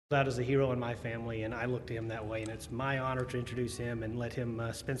out as a hero in my family, and I look to him that way, and it's my honor to introduce him and let him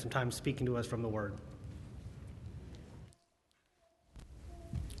spend some time speaking to us from the Word.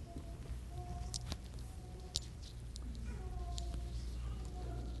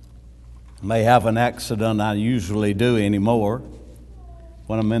 May have an accident I usually do anymore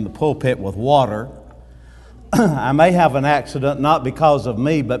when I'm in the pulpit with water. I may have an accident not because of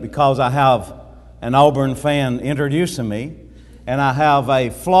me, but because I have an Auburn fan introducing me, and I have a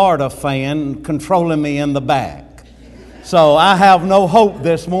Florida fan controlling me in the back. So I have no hope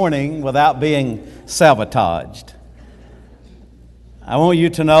this morning without being sabotaged. I want you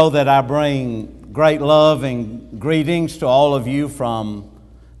to know that I bring great love and greetings to all of you from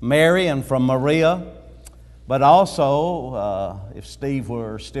Mary and from Maria, but also, if Steve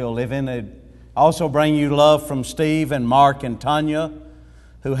were still living, I'd also bring you love from Steve and Mark and Tanya,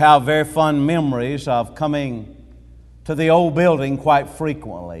 who have very fond memories of coming to the old building quite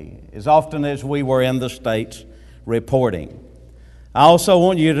frequently, as often as we were in the States reporting. I also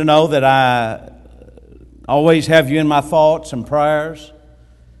want you to know that I always have you in my thoughts and prayers,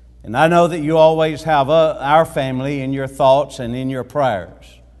 and I know that you always have our family in your thoughts and in your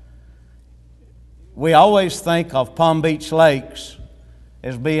prayers. We always think of Palm Beach Lakes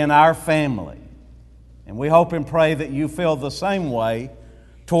as being our family, and we hope and pray that you feel the same way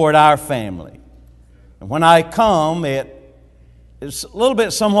toward our family. And when I come, it's a little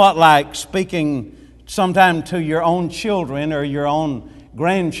bit somewhat like speaking sometime to your own children or your own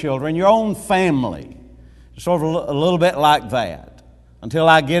grandchildren, your own family. Sort of a little bit like that until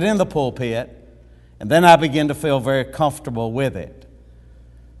I get in the pulpit, and then I begin to feel very comfortable with it.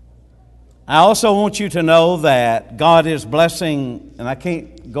 I also want you to know that God is blessing, and I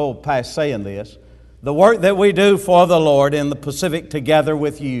can't go past saying this, the work that we do for the Lord in the Pacific together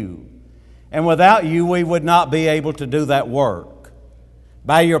with you. And without you, we would not be able to do that work.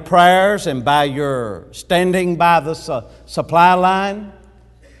 By your prayers and by your standing by the supply line,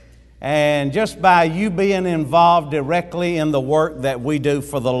 and just by you being involved directly in the work that we do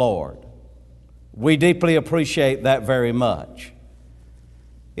for the Lord. We deeply appreciate that very much.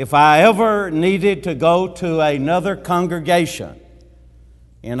 If I ever needed to go to another congregation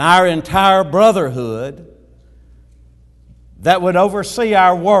in our entire brotherhood that would oversee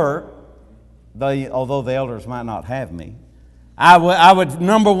our work, although the elders might not have me, I would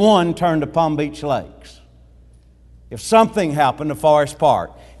number one turn to Palm Beach Lakes. If something happened to Forest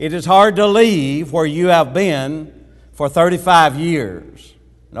Park, it is hard to leave where you have been for 35 years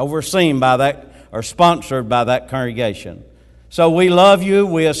and overseen by that or sponsored by that congregation. So we love you,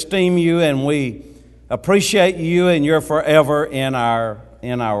 we esteem you, and we appreciate you, and you're forever in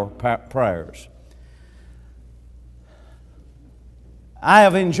our prayers. I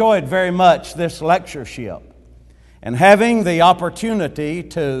have enjoyed very much this lectureship and having the opportunity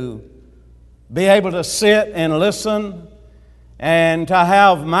to be able to sit and listen and to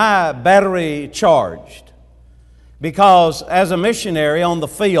have my battery charged. Because as a missionary on the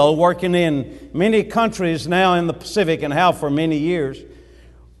field, working in many countries now in the Pacific and have for many years,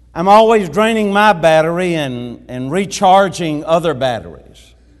 I'm always draining my battery and recharging other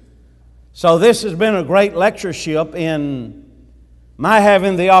batteries. So this has been a great lectureship in my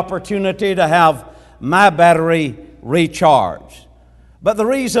having the opportunity to have my battery recharged. But the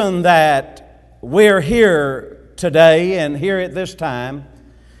reason that we're here today and here at this time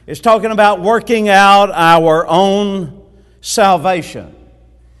is talking about working out our own salvation.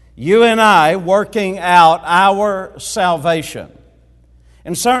 You and I working out our salvation.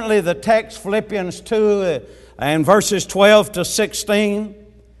 And certainly the text, Philippians 2 and verses 12 to 16,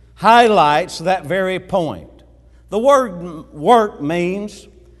 highlights that very point. The word work means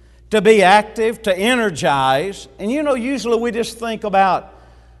to be active, to energize. And usually we just think about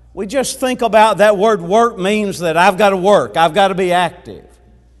that word work means that I've got to work, I've got to be active.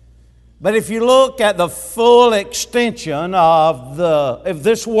 But if you look at the full extension of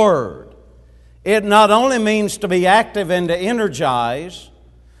this word, it not only means to be active and to energize,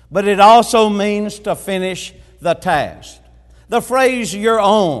 but it also means to finish the task. The phrase your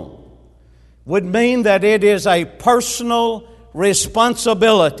own would mean that it is a personal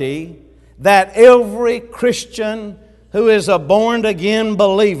responsibility that every Christian who is a born-again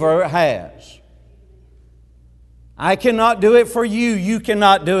believer has. I cannot do it for you. You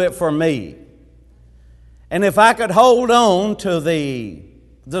cannot do it for me. And if I could hold on to the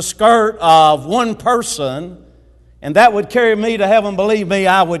skirt of one person, and that would carry me to heaven, believe me,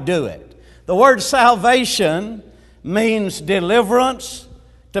 I would do it. The word salvation means deliverance,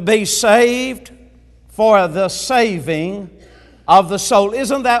 to be saved, for the saving of the soul.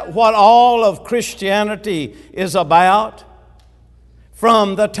 Isn't that what all of Christianity is about?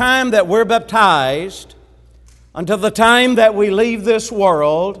 from the time that we're baptized until the time that we leave this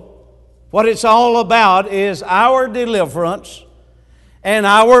world, what it's all about is our deliverance and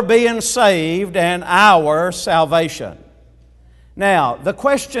our being saved and our salvation. Now, the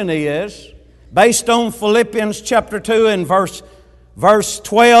question is, based on Philippians chapter 2 and verse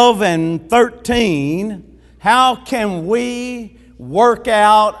 12 and 13, how can we work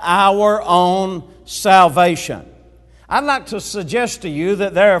out our own salvation? I'd like to suggest to you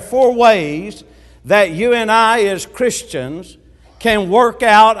that there are 4 ways that you and I as Christians can work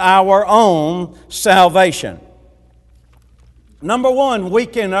out our own salvation. Number 1, we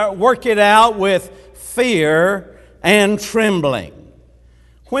can work it out with fear and trembling.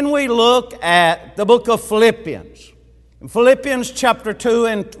 When we look at the book of Philippians, in Philippians chapter 2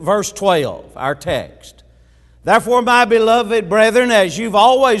 and verse 12, our text, "Therefore, my beloved brethren, as you've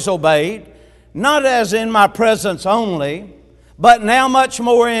always obeyed, not as in my presence only, but now much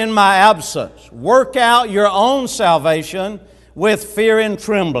more in my absence, work out your own salvation with fear and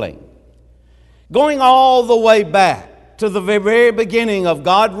trembling." Going all the way back to the very beginning of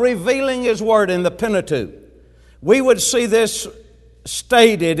God revealing His Word in the Pentateuch, we would see this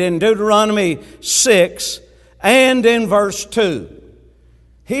stated in Deuteronomy 6 and in verse 2.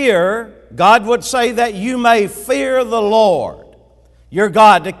 Here, God would say that you may fear the Lord, your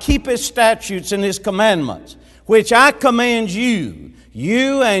God, to keep His statutes and His commandments, which I command you,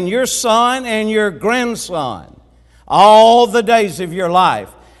 you and your son and your grandson, all the days of your life,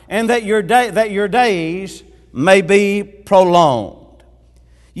 and that your days may be prolonged.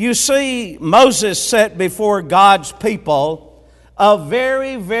 You see, Moses set before God's people a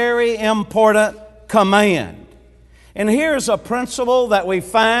very, very important command. And here's a principle that we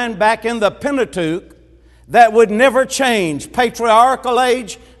find back in the Pentateuch that would never change. Patriarchal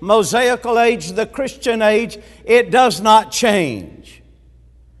age, Mosaical age, the Christian age, it does not change.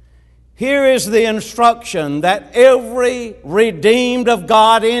 Here is the instruction that every redeemed of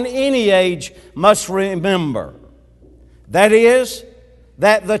God in any age must remember. That is,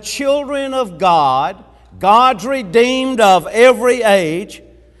 that the children of God, God's redeemed of every age,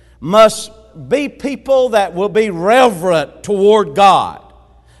 must be people that will be reverent toward God.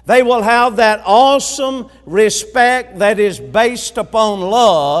 They will have that awesome respect that is based upon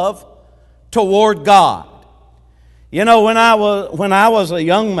love toward God. You know, when I was a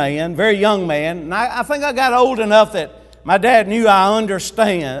young man, very young man, and I think I got old enough that my dad knew I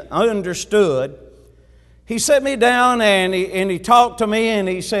understood. He set me down and he talked to me and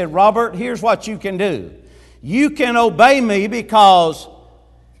he said, "Robert, here's what you can do. You can obey me because,"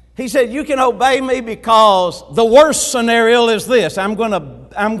 he said, "you can obey me because the worst scenario is this. I'm going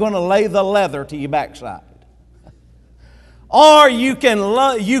to lay the leather to your backside. Or you can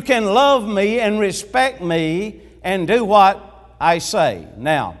love me and respect me and do what I say."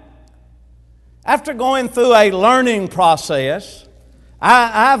 Now, after going through a learning process,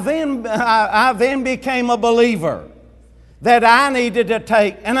 I then became a believer that I needed to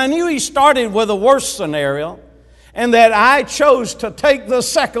take, and I knew he started with the worst scenario, and that I chose to take the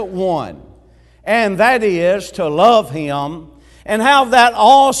second one, and that is to love Him and have that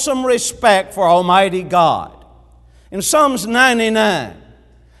awesome respect for Almighty God. In Psalms 99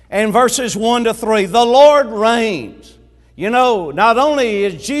 and verses 1 to 3, the Lord reigns. You know, not only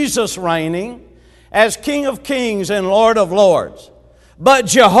is Jesus reigning as King of Kings and Lord of Lords, but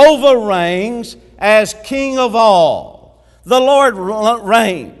Jehovah reigns as King of all. The Lord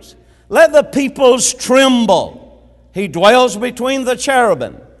reigns. Let the peoples tremble. He dwells between the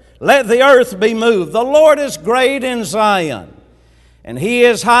cherubim. Let the earth be moved. The Lord is great in Zion, and He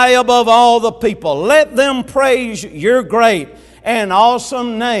is high above all the people. Let them praise your great and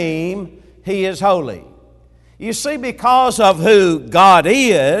awesome name. He is holy. You see, because of who God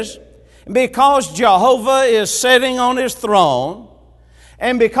is, because Jehovah is sitting on His throne,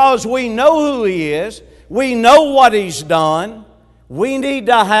 and because we know who He is, we know what He's done, we need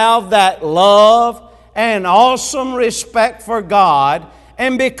to have that love and awesome respect for God.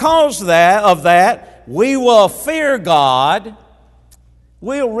 And because of that, we will fear God.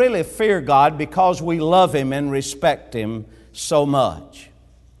 We'll really fear God because we love Him and respect Him so much.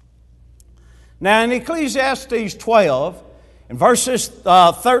 Now in Ecclesiastes 12, in verses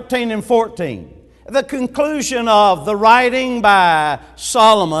 13 and 14, the conclusion of the writing by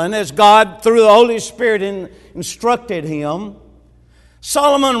Solomon, as God through the Holy Spirit instructed him,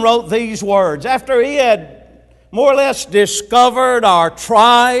 Solomon wrote these words after he had more or less discovered or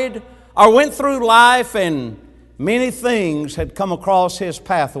tried or went through life and many things had come across his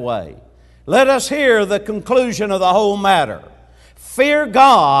pathway. Let us hear the conclusion of the whole matter. Fear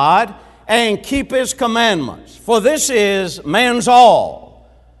God and keep His commandments. For this is man's all.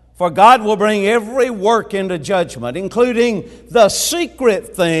 For God will bring every work into judgment, including the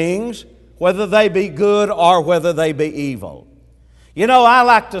secret things, whether they be good or whether they be evil. You know, I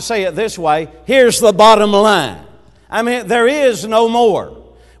like to say it this way. Here's the bottom line. I mean, there is no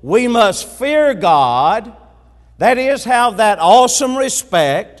more. We must fear God. That is, have that awesome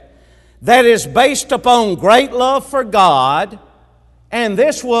respect that is based upon great love for God, and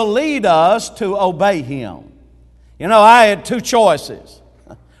this will lead us to obey Him. You know, I had two choices,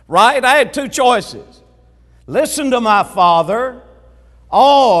 right? I had two choices. Listen to my Father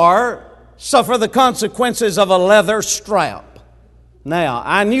or suffer the consequences of a leather strap. Now,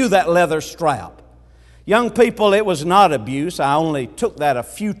 I knew that leather strap. Young people, it was not abuse. I only took that a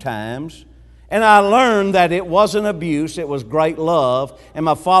few times. And I learned that it wasn't abuse, it was great love. And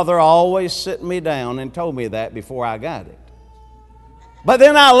my father always sit me down and told me that before I got it. But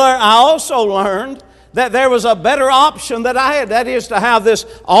then I also learned that there was a better option that I had. That is to have this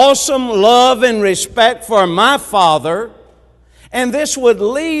awesome love and respect for my Father. And this would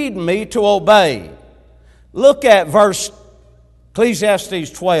lead me to obey. Look at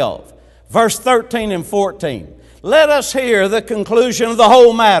Ecclesiastes 12, verse 13 and 14. Let us hear the conclusion of the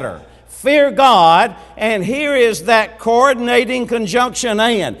whole matter. Fear God, and here is that coordinating conjunction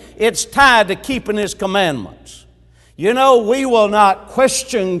and. It's tied to keeping His commandments. You know, we will not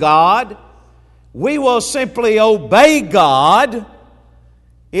question God. We will simply obey God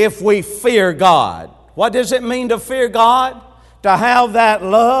if we fear God. What does it mean to fear God? To have that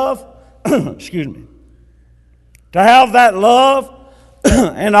love, excuse me, to have that love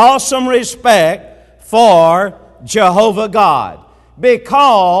and awesome respect for Jehovah God.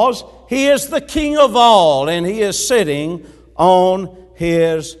 Because He is the King of all, and He is sitting on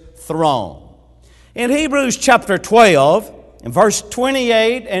His throne. In Hebrews chapter 12, in verse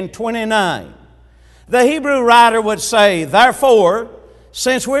 28 and 29, the Hebrew writer would say, therefore,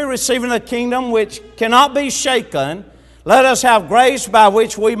 since we're receiving a kingdom which cannot be shaken, let us have grace by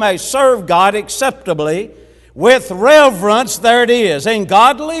which we may serve God acceptably, with reverence, there it is, and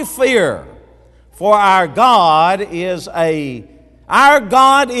godly fear. For our God is a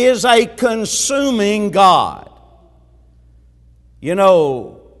consuming God. You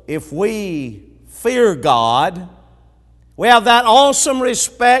know, if we fear God, we have that awesome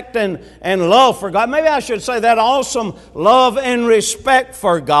respect and love for God. Maybe I should say that awesome love and respect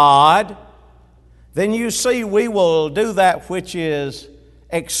for God. Then you see we will do that which is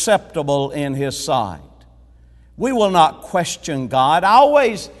acceptable in His sight. We will not question God. I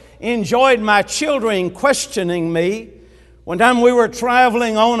always enjoyed my children questioning me. One time we were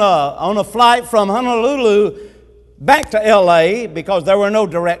traveling on a flight from Honolulu back to L.A. because there were no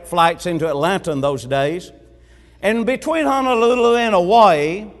direct flights into Atlanta in those days. And between Honolulu and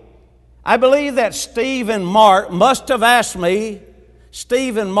Hawaii, I believe that Steve and Mark must have asked me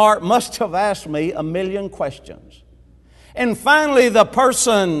a million questions. And finally, the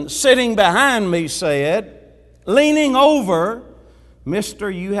person sitting behind me said, leaning over,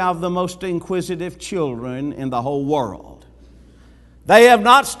 Mister, you have the most inquisitive children in the whole world. They have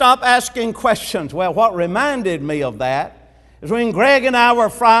not stopped asking questions. Well, what reminded me of that is when Greg and I were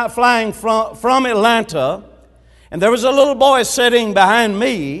flying from Atlanta, and there was a little boy sitting behind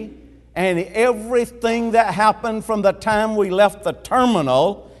me, and everything that happened from the time we left the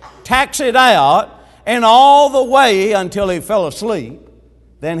terminal, taxied out, and all the way until he fell asleep,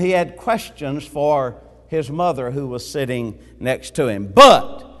 then he had questions for his mother who was sitting next to him.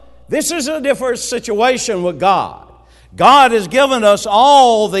 But this is a different situation with God. God has given us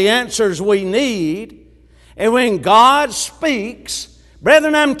all the answers we need, and when God speaks,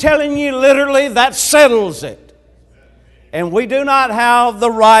 brethren, I'm telling you, literally, that settles it. And we do not have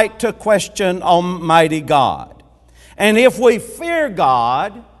the right to question Almighty God. And if we fear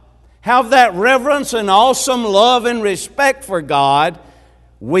God, have that reverence and awesome love and respect for God,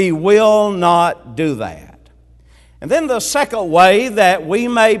 we will not do that. And then the second way that we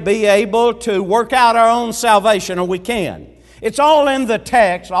may be able to work out our own salvation, or we can. It's all in the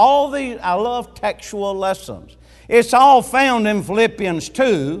text. I love textual lessons. It's all found in Philippians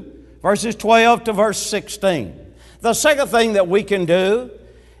 2, verses 12 to verse 16. The second thing that we can do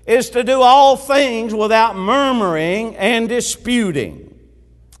is to do all things without murmuring and disputing.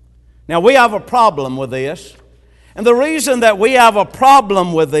 Now, we have a problem with this. And the reason that we have a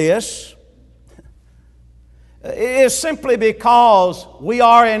problem with this is simply because we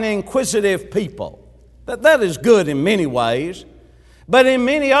are an inquisitive people. That is good in many ways. But in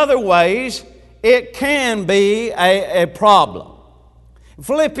many other ways, it can be a problem.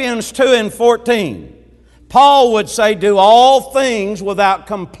 Philippians 2 and 14. Paul would say, do all things without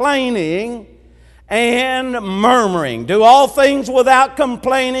complaining and murmuring. Do all things without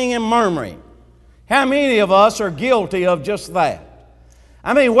complaining and murmuring. How many of us are guilty of just that?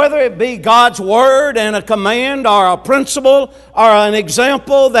 I mean, whether it be God's Word and a command or a principle or an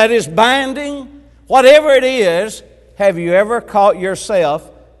example that is binding, whatever it is, have you ever caught yourself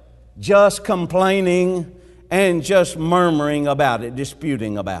just complaining and just murmuring about it,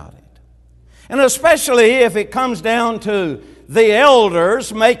 disputing about it? And especially if it comes down to the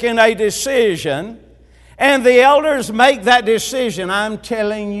elders making a decision, and the elders make that decision, I'm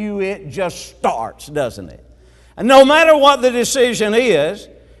telling you, it just starts, doesn't it? And no matter what the decision is,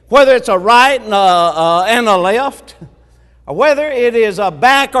 whether it's a right and a left, or whether it is a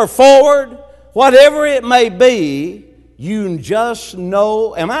back or forward, whatever it may be, you just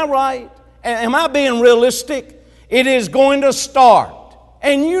know, am I right? Am I being realistic? It is going to start.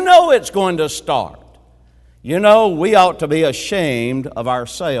 And you know it's going to start. You know, we ought to be ashamed of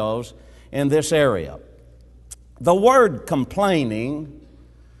ourselves in this area. The word complaining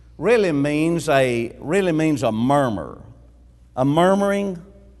really means a murmur, a murmuring.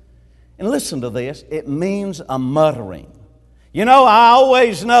 And listen to this, it means a muttering. You know, I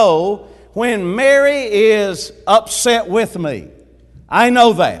always know when Mary is upset with me. I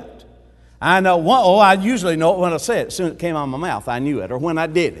know that. I usually know it when I say it. As soon as it came out of my mouth, I knew it, or when I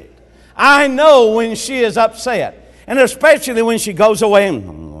did it. I know when she is upset, and especially when she goes away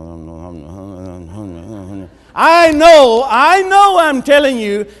and I know, I'm telling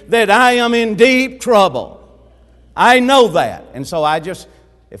you that I am in deep trouble. I know that. And so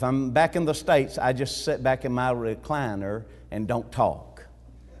if I'm back in the States, I just sit back in my recliner and don't talk.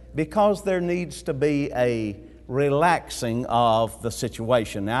 Because there needs to be a relaxing of the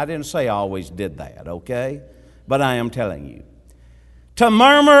situation. Now, I didn't say I always did that, okay? But I am telling you. To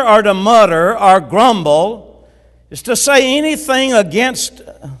murmur or to mutter or grumble is to say anything against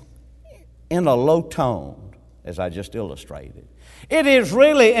in a low tone, as I just illustrated. It is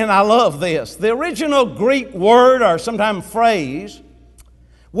really, and I love this, the original Greek word or sometimes phrase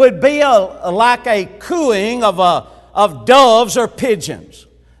would be like a cooing of doves or pigeons.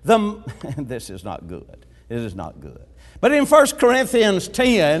 This is not good. It is not good. But in 1 Corinthians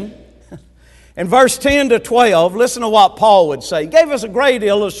 10, in verse 10 to 12, listen to what Paul would say. He gave us a great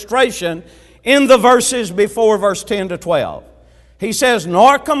illustration in the verses before verse 10 to 12. He says,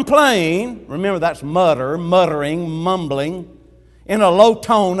 nor complain, remember that's muttering, mumbling, in a low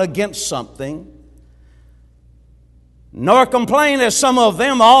tone against something. Nor complain as some of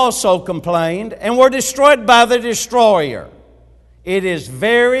them also complained and were destroyed by the destroyer. It is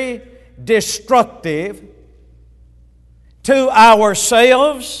very destructive to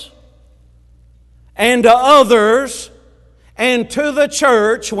ourselves and to others and to the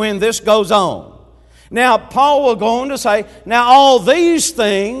church when this goes on. Now, Paul will go on to say, now all these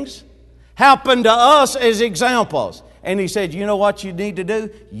things happen to us as examples. And he said, you know what you need to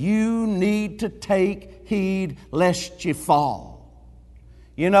do? You need to take heed lest you fall.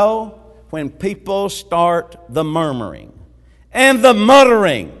 You know, when people start the murmuring and the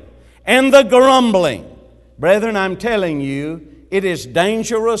muttering and the grumbling, brethren, I'm telling you, it is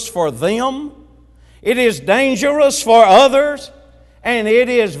dangerous for them. It is dangerous for others. And it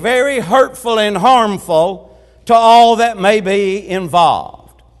is very hurtful and harmful to all that may be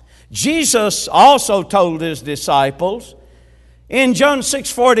involved. Jesus also told His disciples in John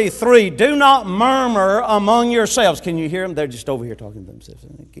 6:43, do not murmur among yourselves. Can you hear them? They're just over here talking to themselves.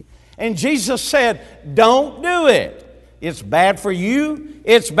 And Jesus said, don't do it. It's bad for you.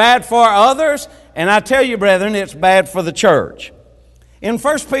 It's bad for others. And I tell you, brethren, it's bad for the church. In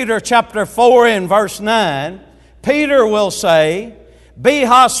 1 Peter chapter 4 and verse 9, Peter will say, be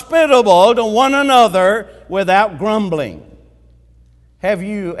hospitable to one another without grumbling. Have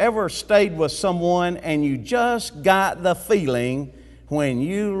you ever stayed with someone and you just got the feeling when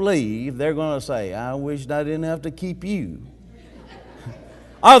you leave, they're going to say, I wish I didn't have to keep you.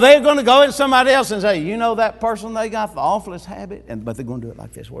 Or they're going to go to somebody else and say, you know that person, they got the awfulest habit, but they're going to do it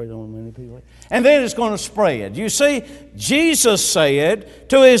like this, where they don't many people. And then it's going to spread. You see, Jesus said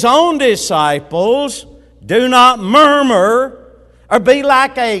to His own disciples, do not murmur or be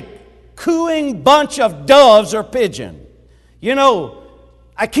like a cooing bunch of doves or pigeons. You know,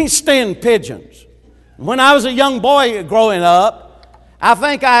 I can't stand pigeons. When I was a young boy growing up, I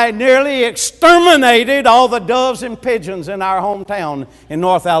think I nearly exterminated all the doves and pigeons in our hometown in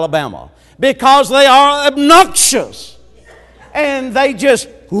North Alabama because they are obnoxious. And they just,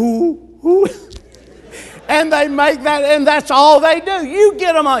 and they make that, and that's all they do. You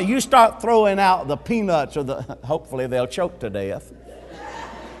get them on, you start throwing out the peanuts, hopefully they'll choke to death.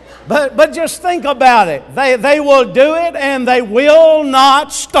 But just think about it. They will do it and they will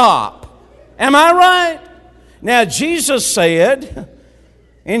not stop. Am I right? Now Jesus said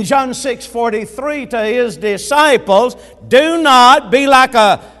in John 6:43 to His disciples, do not be like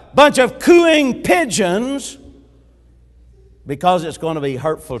a bunch of cooing pigeons, because it's going to be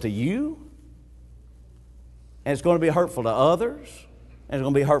hurtful to you, and it's going to be hurtful to others, and it's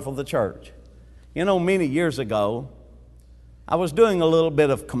going to be hurtful to the church. You know, many years ago, I was doing a little bit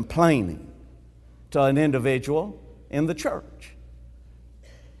of complaining to an individual in the church.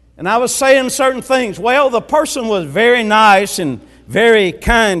 And I was saying certain things. Well, the person was very nice and very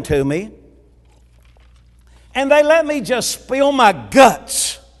kind to me. And they let me just spill my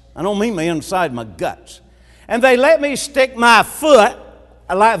guts. I don't mean my inside, my guts. And they let me stick my foot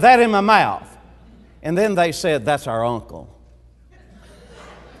like that in my mouth. And then they said, that's our uncle.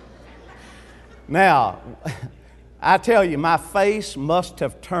 Now, I tell you, my face must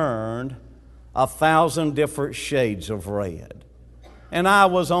have turned 1,000 different shades of red. And I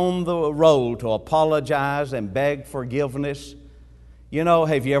was on the road to apologize and beg forgiveness. You know,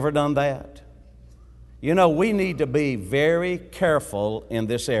 have you ever done that? You know, we need to be very careful in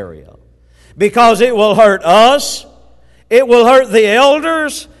this area, because it will hurt us, it will hurt the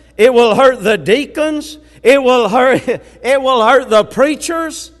elders, it will hurt the deacons, it will hurt the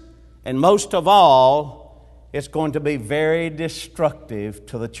preachers, and most of all, it's going to be very destructive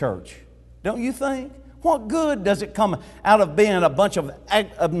to the church. Don't you think? What good does it come out of being a bunch of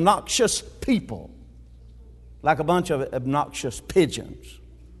obnoxious people, like a bunch of obnoxious pigeons?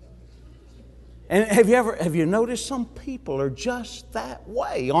 And have you noticed some people are just that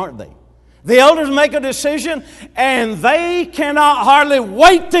way, aren't they? The elders make a decision and they cannot hardly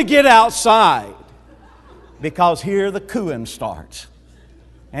wait to get outside, because here the cooing starts.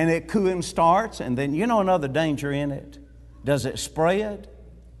 And it cooing starts, and then you know another danger in it. Does it spread?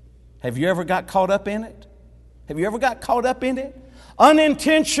 Have you ever got caught up in it? Have you ever got caught up in it?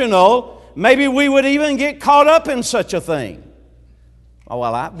 Unintentional, maybe we would even get caught up in such a thing. Oh,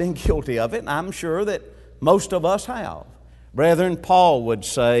 well, I've been guilty of it, and I'm sure that most of us have. Brethren, Paul would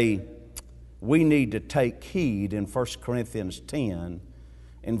say we need to take heed in 1 Corinthians 10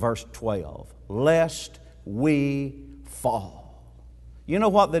 in verse 12, lest we fall. You know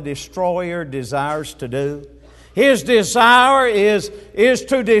what the destroyer desires to do? His desire is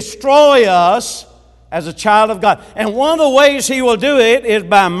to destroy us as a child of God. And one of the ways he will do it is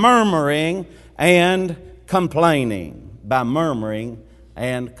by murmuring and complaining. By murmuring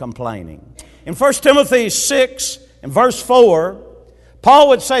and complaining. In 1 Timothy 6 and verse 4, Paul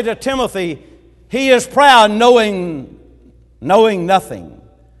would say to Timothy, he is proud, knowing nothing,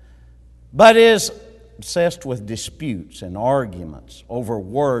 but is obsessed with disputes and arguments over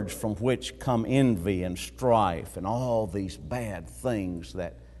words from which come envy and strife and all these bad things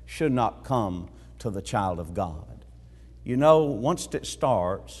that should not come to the child of God. You know, once it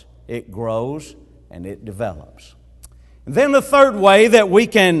starts, it grows and it develops. And then the third way that we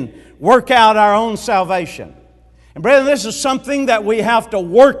can work out our own salvation. And brethren, this is something that we have to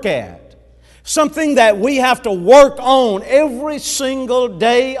work at. Something that we have to work on every single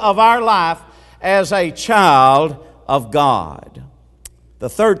day of our life as a child of God. The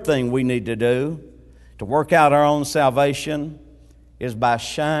third thing we need to do to work out our own salvation is by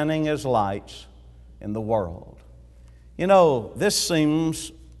shining as lights in the world. You know, this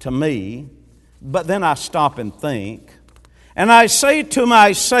seems to me, but then I stop and think, and I say to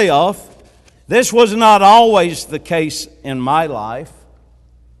myself, this was not always the case in my life.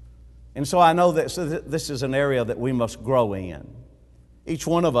 And so I know that this is an area that we must grow in. Each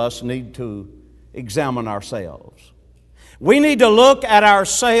one of us need to examine ourselves. We need to look at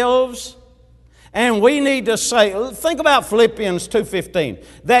ourselves, and we need to say, think about Philippians 2:15,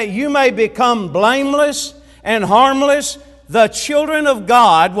 that you may become blameless and harmless, the children of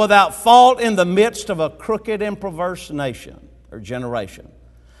God without fault in the midst of a crooked and perverse nation or generation,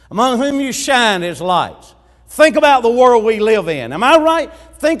 among whom you shine as lights. Think about the world we live in. Am I right?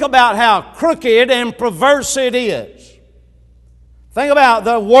 Think about how crooked and perverse it is. Think about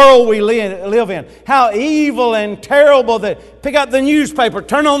the world we live in. How evil and terrible that. Pick up the newspaper,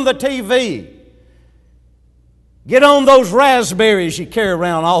 turn on the TV. Get on those raspberries you carry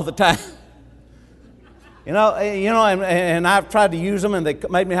around all the time. You know, and I've tried to use them, and they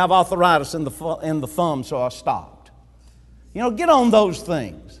made me have arthritis in the thumb, so I stopped. You know, get on those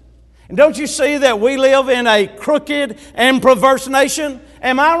things. And don't you see that we live in a crooked and perverse nation?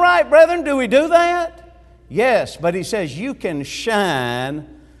 Am I right, brethren? Do we do that? Yes, but he says you can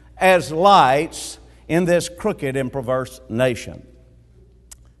shine as lights in this crooked and perverse nation.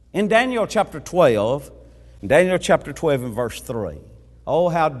 In Daniel chapter 12 and verse 3, Oh,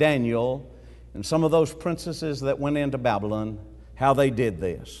 how Daniel and some of those princesses that went into Babylon, how they did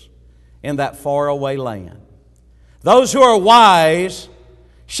this in that faraway land. Those who are wise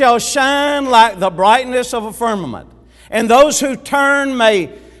shall shine like the brightness of a firmament, and those who turn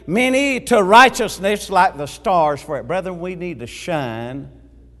many to righteousness like the stars for it. Brethren, we need to shine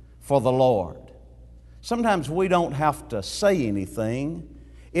for the Lord. Sometimes we don't have to say anything.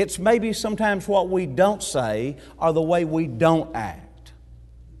 It's maybe sometimes what we don't say or the way we don't act,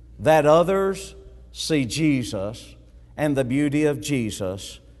 that others see Jesus and the beauty of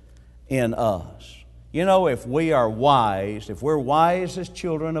Jesus in us. You know, if we are wise, if we're wise as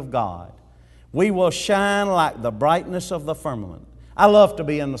children of God, we will shine like the brightness of the firmament. I love to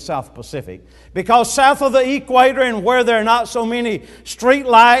be in the South Pacific because south of the equator and where there are not so many street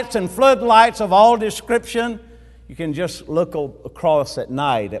lights and floodlights of all description, you can just look across at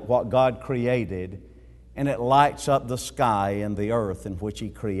night at what God created, and it lights up the sky and the earth in which He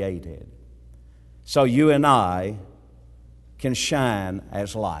created. So you and I can shine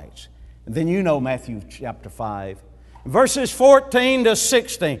as lights. And then you know Matthew chapter 5, verses 14 to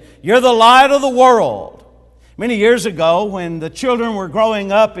 16. You're the light of the world. Many years ago, when the children were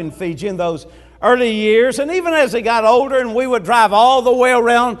growing up in Fiji in those early years, and even as they got older, and we would drive all the way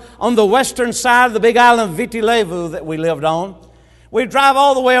around on the western side of the big island of Viti Levu that we lived on. We'd drive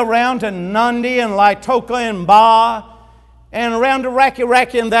all the way around to Nadi and Laitoka and Ba, and around to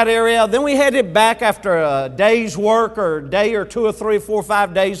Raki in that area. Then we headed back after a day's work, or a day or 2 or 3 or 4 or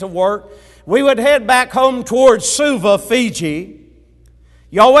 5 days of work. We would head back home towards Suva, Fiji.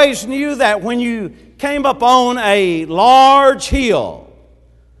 You always knew that when you came up on a large hill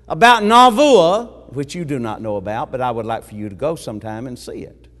about Navua, which you do not know about, but I would like for you to go sometime and see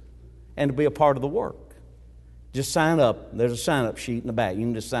it and to be a part of the work. Just sign up. There's a sign-up sheet in the back. You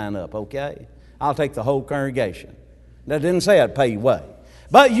can just sign up, okay? I'll take the whole congregation. That didn't say I'd pay you way.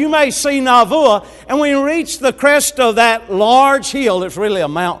 But you may see Navua, and when you reach the crest of that large hill, it's really a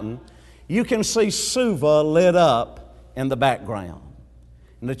mountain, you can see Suva lit up in the background.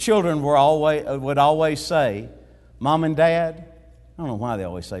 And the children would always say, Mom and Dad. I don't know why they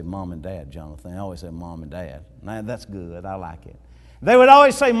always say Mom and Dad, Jonathan. They always say Mom and Dad. Now, that's good. I like it. They would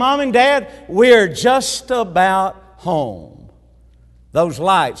always say, Mom and Dad, we're just about home. Those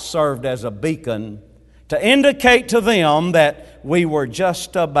lights served as a beacon to indicate to them that we were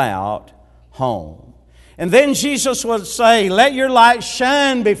just about home. And then Jesus would say, let your light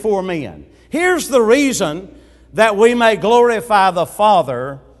shine before men. Here's the reason that we may glorify the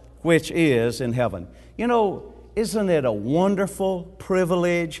Father which is in heaven. You know, isn't it a wonderful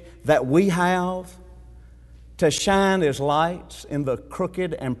privilege that we have to shine as lights in the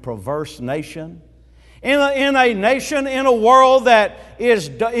crooked and perverse nation? In a nation, in a world that is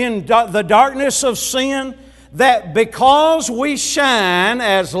in the darkness of sin, that because we shine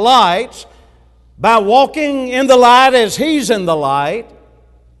as lights by walking in the light as He's in the light,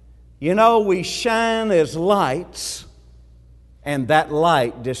 you know, we shine as lights, and that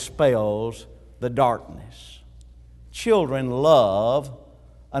light dispels the darkness. Children love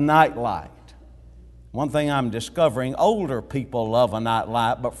a night light. One thing I'm discovering, older people love a night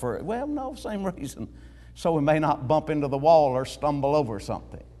light, but for, well, no, same reason. So we may not bump into the wall or stumble over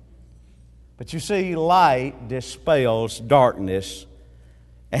something. But you see, light dispels darkness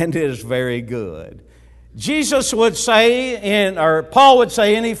and is very good. Jesus would say, Paul would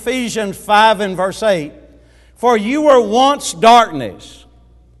say in Ephesians 5 and verse 8, for you were once darkness,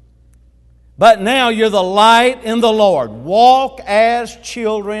 but now you're the light in the Lord. Walk as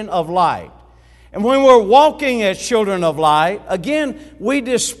children of light. And when we're walking as children of light, again, we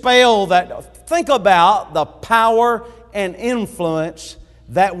dispel that. Think about the power and influence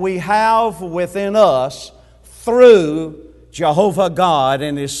that we have within us through Jehovah God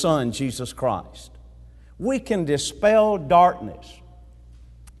and His Son, Jesus Christ. We can dispel darkness.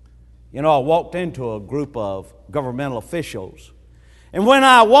 You know, I walked into a group of governmental officials, and when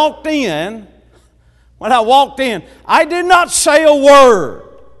I walked in, I did not say a word.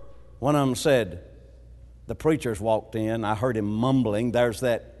 One of them said, the preachers walked in, I heard him mumbling, there's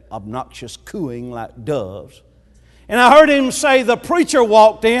that obnoxious cooing like doves. And I heard him say, the preacher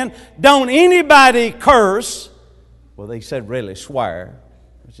walked in, don't anybody curse. Well, they said really swear,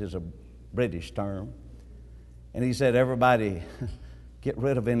 which is a British term. And he said, everybody get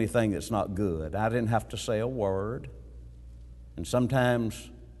rid of anything that's not good. I didn't have to say a word. And sometimes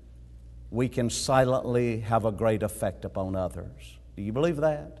we can silently have a great effect upon others. Do you believe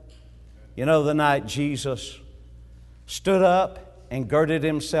that? You know, the night Jesus stood up and girded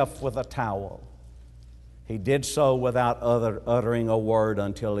Himself with a towel, He did so without uttering a word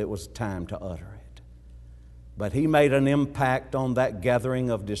until it was time to utter it. But he made an impact on that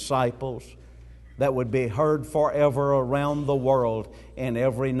gathering of disciples that would be heard forever around the world in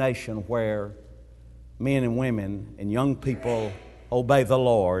every nation where men and women and young people obey the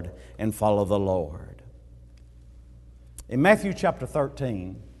Lord and follow the Lord. In Matthew chapter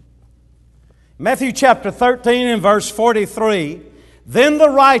 13 and verse 43, then the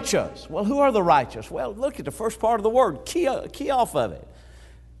righteous. Well, who are the righteous? Well, look at the first part of the word, key off of it.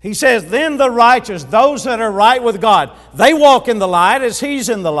 He says, then the righteous, those that are right with God, they walk in the light as He's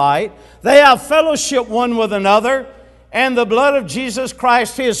in the light. They have fellowship one with another, and the blood of Jesus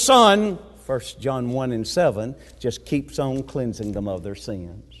Christ, His Son, 1 John 1 and 7, just keeps on cleansing them of their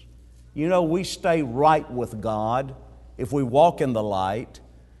sins. You know, we stay right with God if we walk in the light,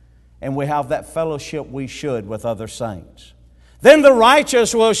 and we have that fellowship we should with other saints. Then the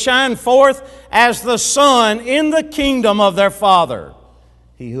righteous will shine forth as the sun in the kingdom of their Father.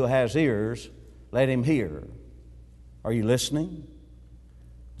 He who has ears, let him hear. Are you listening?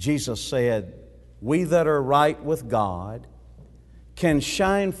 Jesus said, we that are right with God can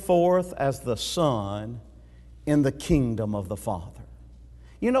shine forth as the sun in the kingdom of the Father.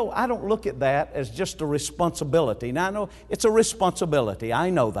 You know, I don't look at that as just a responsibility. Now, I know it's a responsibility.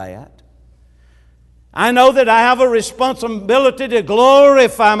 I know that. I know that I have a responsibility to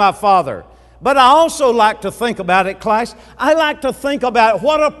glorify my Father. But I also like to think about it, Christ. I like to think about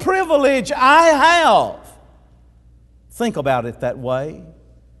what a privilege I have. Think about it that way.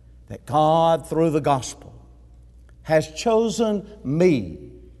 That God, through the gospel, has chosen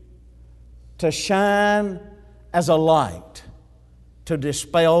me to shine as a light to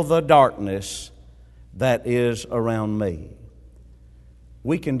dispel the darkness that is around me.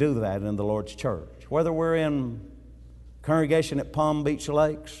 We can do that in the Lord's church. Whether we're in congregation at Palm Beach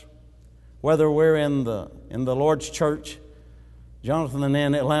Lakes, whether we're in the Lord's church, Jonathan and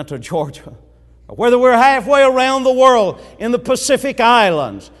in Atlanta, Georgia, or whether we're halfway around the world in the Pacific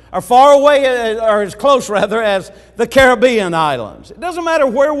Islands, or far away, or as close rather, as the Caribbean islands. It doesn't matter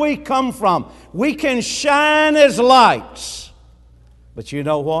where we come from. We can shine as lights. But you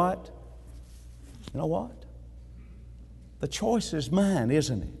know what? You know what? The choice is mine,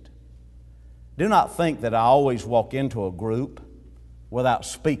 isn't it? Do not think that I always walk into a group without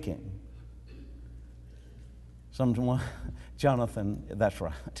speaking. Jonathan, that's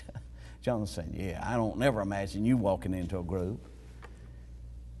right. Jonathan said, yeah, I don't never imagine you walking into a group.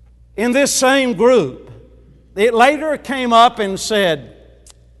 In this same group, it later came up and said,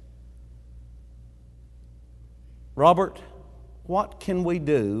 Robert, what can we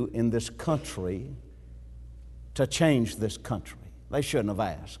do in this country to change this country? They shouldn't have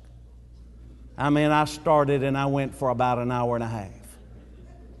asked. I mean, I started and I went for about an hour and a half.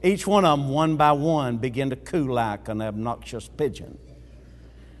 Each one of them, one by one, began to coo like an obnoxious pigeon.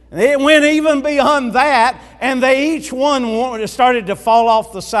 And it went even beyond that, and they each one started to fall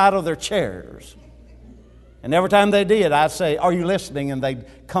off the side of their chairs. And every time they did, I'd say, are you listening? And they'd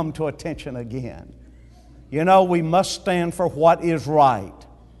come to attention again. You know, we must stand for what is right.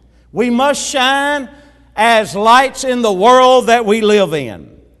 We must shine as lights in the world that we live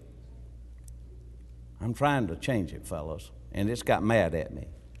in. I'm trying to change it, fellas, and it's got mad at me.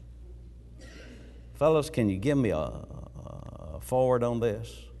 Fellas, can you give me a forward on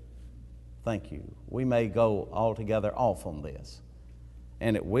this? Thank you. We may go altogether off on this,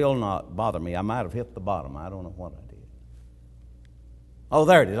 and it will not bother me. I might have hit the bottom. I don't know what I did. Oh,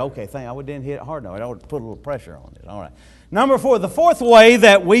 there it is. Okay, I didn't hit it hard enough. I would put a little pressure on it. All right. Number 4, the fourth way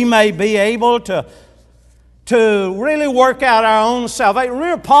that we may be able to really work out our own salvation.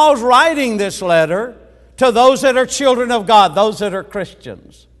 Remember, Paul's writing this letter to those that are children of God, those that are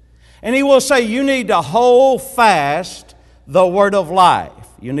Christians. And he will say, you need to hold fast the word of life.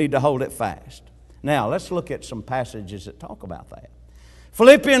 You need to hold it fast. Now, let's look at some passages that talk about that.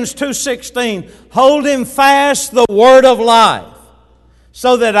 Philippians 2:16, holding fast the word of life,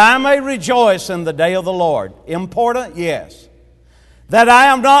 so that I may rejoice in the day of the Lord. Important? Yes. That I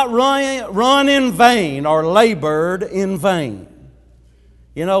am not run in vain or labored in vain.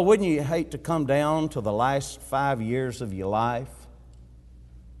 You know, wouldn't you hate to come down to the last 5 years of your life,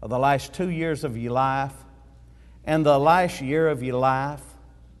 or the last 2 years of your life, and the last year of your life,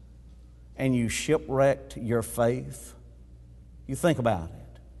 and you shipwrecked your faith? You think about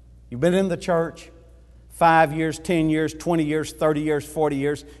it. You've been in the church 5 years, 10 years, 20 years, 30 years, 40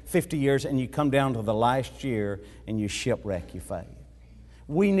 years, 50 years, and you come down to the last year and you shipwreck your faith.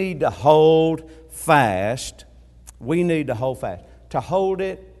 We need to hold fast. We need to hold fast. To hold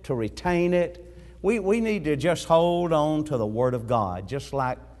it, to retain it. We need to just hold on to the Word of God, just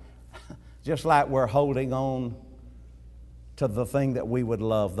like we're holding on to the thing that we would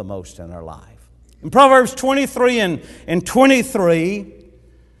love the most in our life. In Proverbs 23 and 23,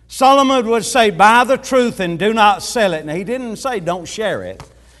 Solomon would say, buy the truth and do not sell it. Now, he didn't say don't share it.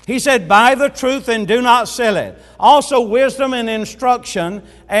 He said, buy the truth and do not sell it. Also, wisdom and instruction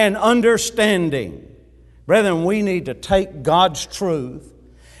and understanding. Brethren, we need to take God's truth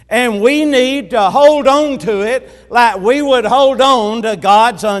and we need to hold on to it like we would hold on to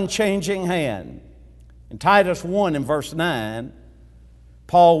God's unchanging hand. In Titus 1 and verse 9,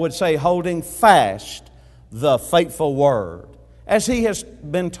 Paul would say, holding fast the faithful word, as he has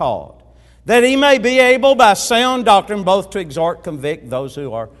been taught, that he may be able by sound doctrine both to exhort, convict those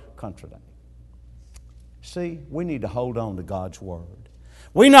who are contrary. See, we need to hold on to God's word.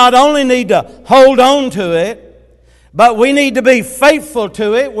 We not only need to hold on to it, but we need to be faithful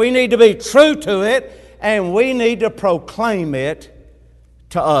to it, we need to be true to it, and we need to proclaim it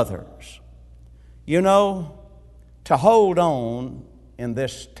to others. You know, to hold on in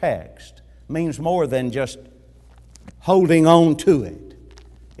this text means more than just holding on to it.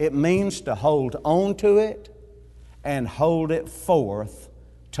 It means to hold on to it and hold it forth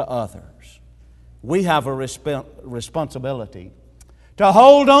to others. We have a responsibility to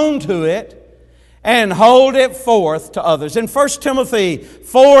hold on to it and hold it forth to others. In 1 Timothy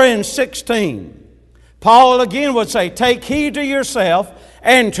 4 and 16, Paul again would say, take heed to yourself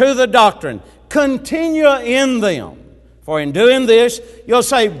and to the doctrine. Continue in them. For in doing this, you'll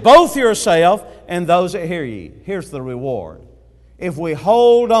save both yourself and those that hear you. Here's the reward. If we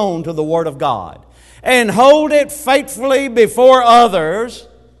hold on to the Word of God and hold it faithfully before others,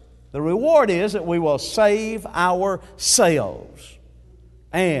 the reward is that we will save ourselves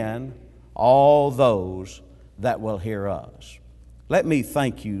and all those that will hear us. Let me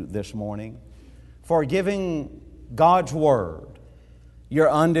thank you this morning for giving God's Word your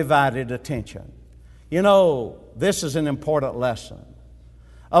undivided attention. You know, this is an important lesson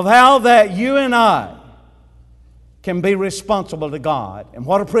of how that you and I can be responsible to God, and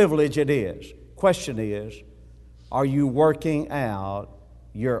what a privilege it is. Question is, are you working out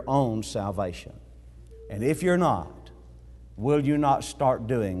your own salvation? And if you're not, will you not start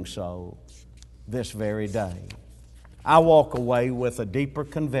doing so this very day? I walk away with a deeper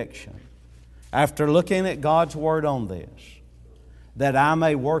conviction after looking at God's Word on this, that I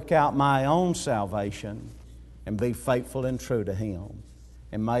may work out my own salvation and be faithful and true to Him.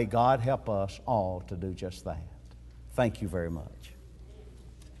 And may God help us all to do just that. Thank you very much.